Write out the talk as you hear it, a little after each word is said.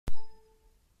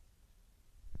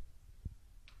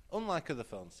Unlike other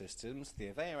phone systems, the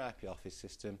Avaya IP Office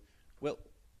system will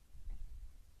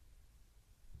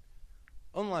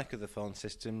Unlike other phone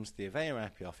systems, the Avaya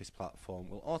IP Office platform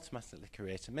will automatically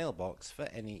create a mailbox for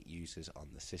any users on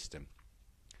the system.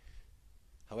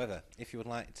 However, if you would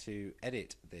like to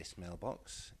edit this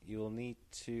mailbox, you will need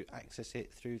to access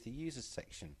it through the Users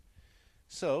section.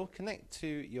 So, connect to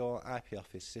your IP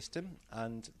Office system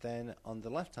and then on the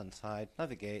left-hand side,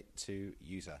 navigate to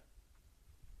User.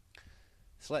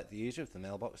 Select the user of the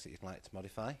mailbox that you'd like to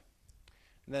modify,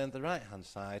 and then on the right-hand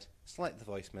side, select the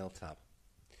Voicemail tab.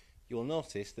 You will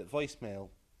notice that Voicemail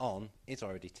On is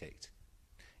already ticked.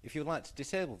 If you would like to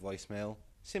disable voicemail,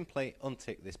 simply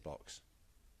untick this box.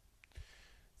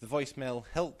 The Voicemail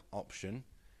Help option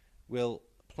will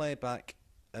play back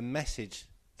a message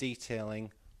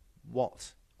detailing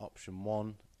what option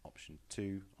 1, option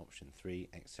 2, option 3,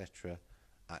 etc.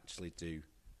 actually do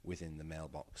within the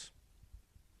mailbox.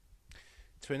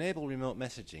 To enable remote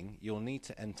messaging, you'll need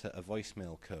to enter a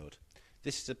voicemail code.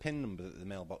 This is a PIN number that the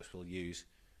mailbox will use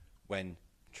when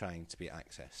trying to be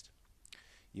accessed.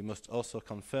 You must also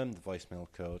confirm the voicemail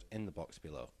code in the box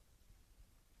below.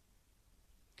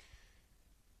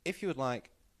 If you would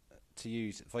like to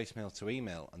use voicemail to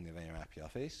email on the Avaya IP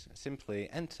Office, simply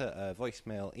enter a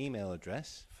voicemail email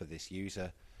address for this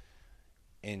user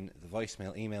in the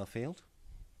voicemail email field,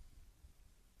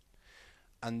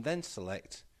 and then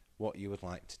select what you would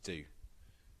like to do.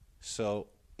 So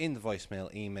in the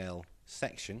voicemail email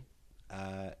section,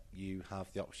 you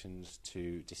have the options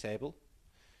to disable,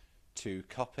 to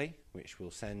copy, which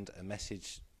will send a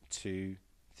message to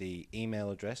the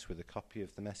email address with a copy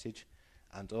of the message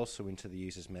and also into the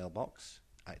user's mailbox,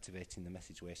 activating the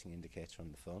message waiting indicator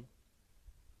on the phone.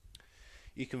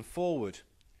 You can forward,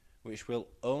 which will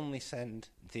only send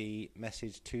the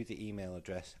message to the email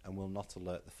address and will not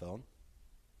alert the phone.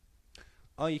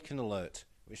 Or you can alert,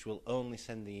 which will only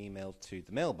send the email to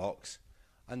the mailbox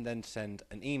and then send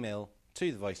an email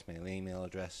to the voicemail email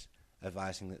address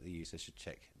advising that the user should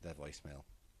check their voicemail.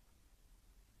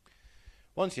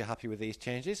 Once you're happy with these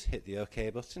changes, hit the OK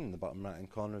button in the bottom right hand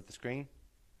corner of the screen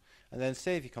and then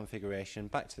save your configuration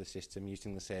back to the system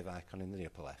using the save icon in the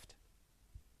upper left.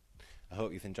 I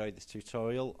hope you've enjoyed this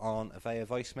tutorial on Avaya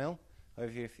voicemail.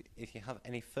 However, if you have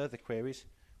any further queries,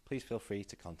 please feel free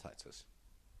to contact us.